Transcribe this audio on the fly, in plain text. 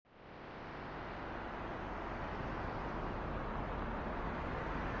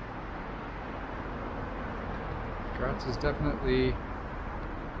Graz is definitely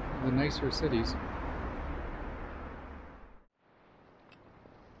the nicer cities.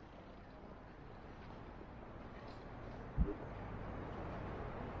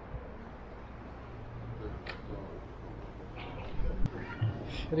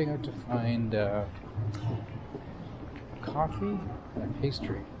 Heading out to find coffee and a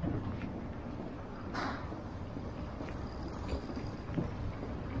pastry.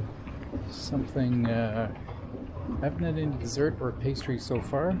 Something, I haven't had any dessert or pastry so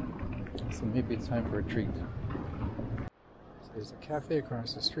far, so maybe it's time for a treat. So there's a cafe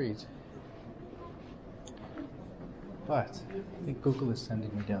across the street, but I think Google is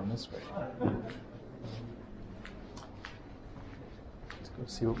sending me down this way. Let's go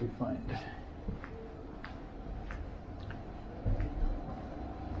see what we find.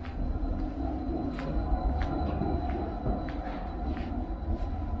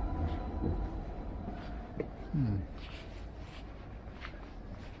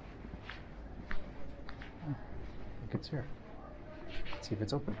 I think it's here. Let's see if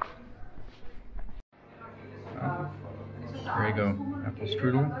it's open. There you go. Apple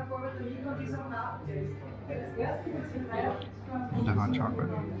strudel. And a hot chocolate.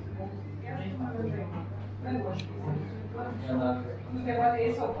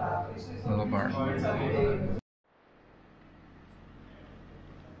 Little bar.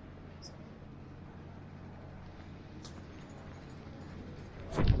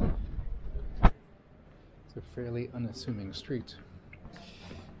 It's a fairly unassuming street.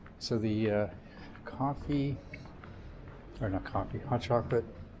 So the coffee, or not coffee, hot chocolate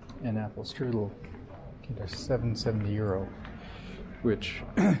and apple strudel, they're €7.70, which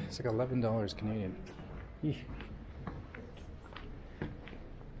is like $11 Canadian. Eesh.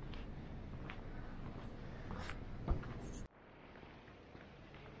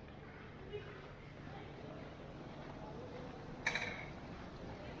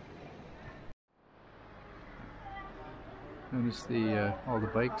 Notice the all the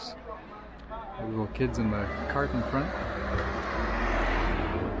bikes, the little kids in the cart in front.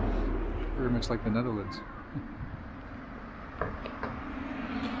 Very much like the Netherlands.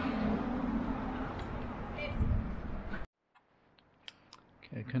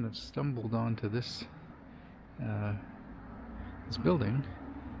 Okay, I kind of stumbled onto this this building,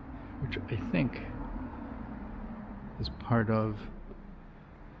 which I think is part of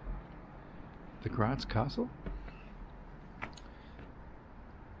the Graz Castle.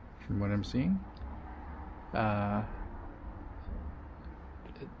 From what I'm seeing, it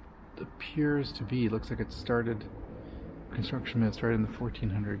appears to be, looks like it started, construction may have started in the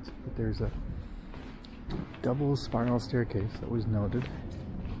 1400s, but there's a double spiral staircase that was noted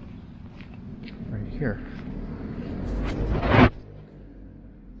right here.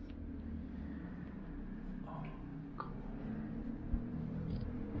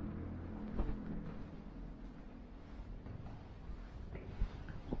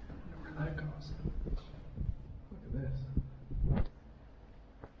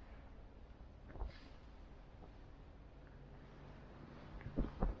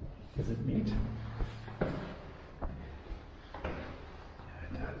 Does it meet? Yeah,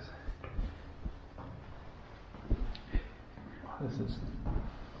 it does. Oh, this is neat.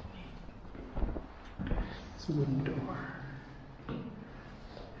 It's a wooden door.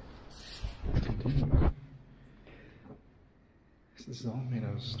 This is all made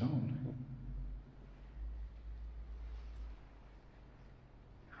out of stone.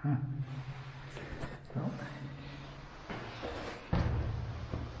 Huh. Well.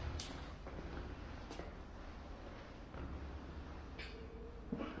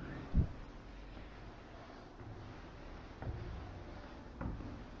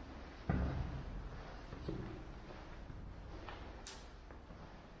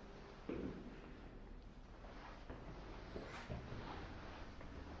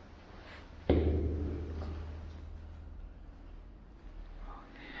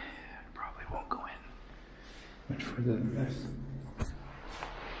 Much further than this.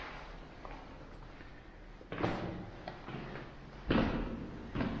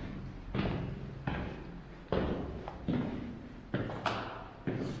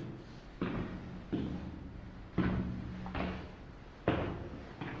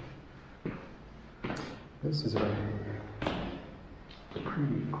 This is a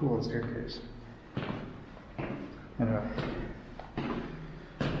pretty cool staircase. And a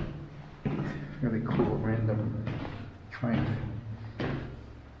really cool random find.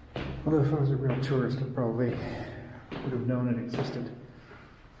 Although if I was a real tourist, I probably would have known it existed.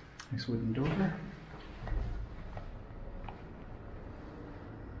 Nice wooden door. Not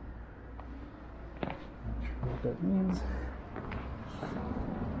sure what what that means.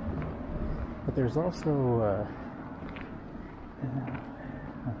 But there's also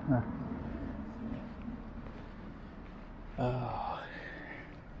oh,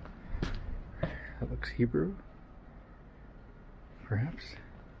 that looks Hebrew, perhaps.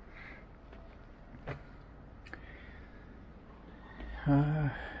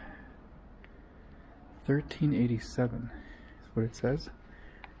 1387 is what it says.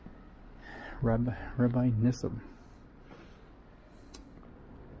 Rabbi Nissim.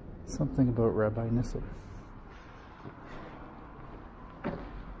 Something about Rabbi Nissim.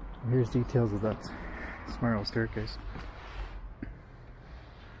 Here's details of that spiral staircase.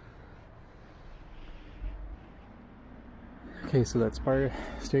 Okay, so that spiral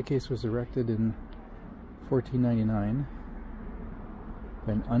staircase was erected in 1499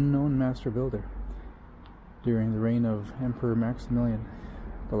 by an unknown master builder during the reign of Emperor Maximilian,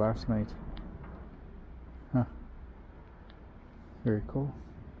 the last night. Huh. Very cool.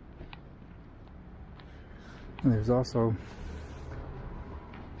 And there's also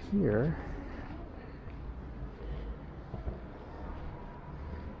here,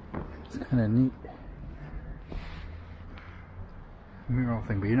 it's kind of neat mural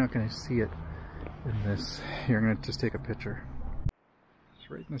thing, but you're not going to see it in this. You're going to just take a picture.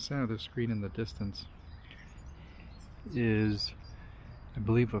 It's right in the center of the screen in the distance is, I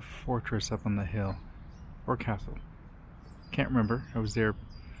believe, a fortress up on the hill, or castle. Can't remember. I was there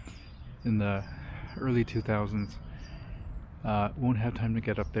in the early 2000s. Won't have time to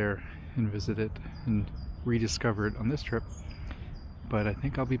get up there and visit it and rediscover it on this trip, but I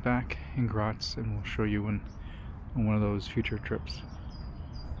think I'll be back in Graz and we'll show you on one of those future trips.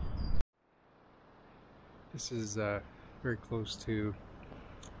 This is very close to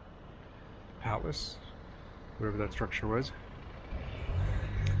the palace, whatever that structure was.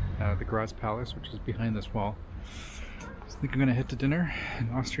 The Graz Palace, which is behind this wall. So I think I'm gonna head to dinner, an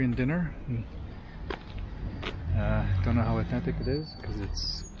Austrian dinner. Don't know how authentic it is because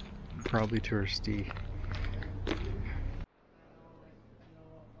it's probably touristy.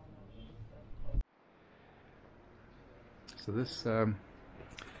 So this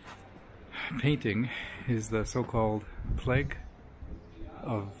painting is the so-called Plague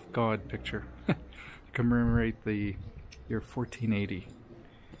of God picture to commemorate the year 1480,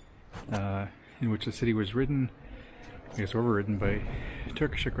 in which the city was ridden, I guess overridden, by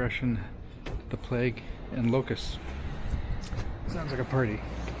Turkish aggression, the plague, and locusts. Sounds like a party.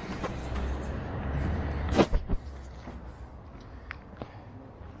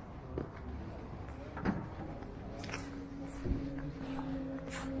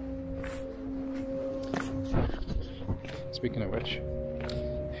 Speaking of which,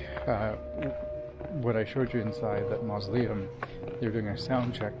 what I showed you inside that mausoleum, they're doing a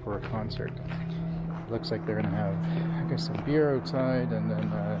sound check for a concert. It looks like they're going to have, I guess, some beer outside and then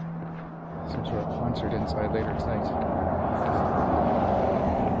some sort of concert inside later tonight.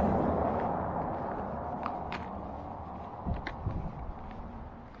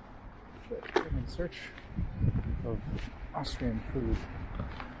 I'm in search of Austrian food.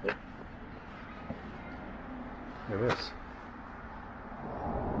 There is.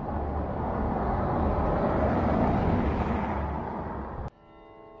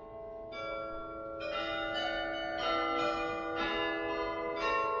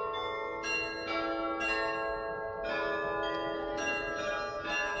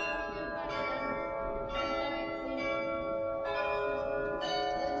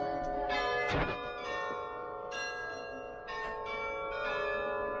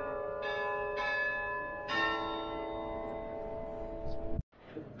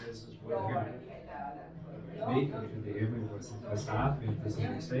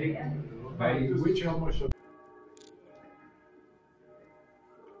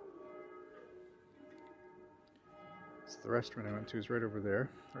 So the restaurant I went to is right over there,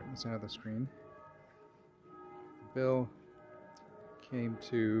 right in the center of the screen. The bill came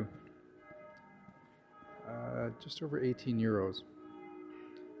to just over 18 euros.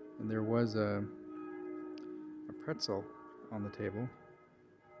 And there was a pretzel on the table,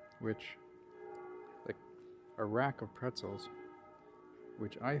 which, like a rack of pretzels,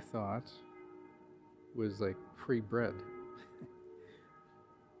 which I thought was like free bread.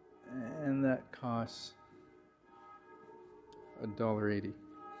 And that costs $1.80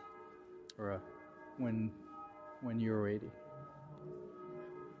 or €1.80.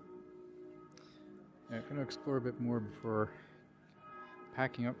 I'm going to explore a bit more before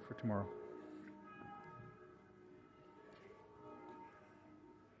packing up for tomorrow.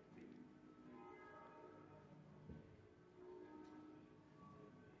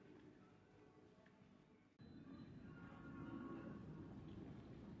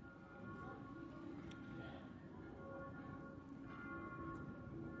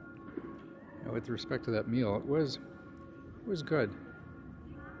 with respect to that meal, it was good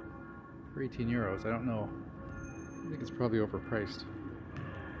for 18 euros. I don't know. I think it's probably overpriced.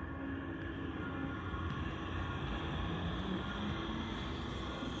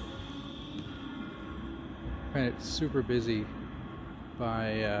 I find it super busy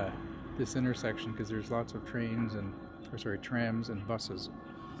by this intersection because there's lots of trams and buses.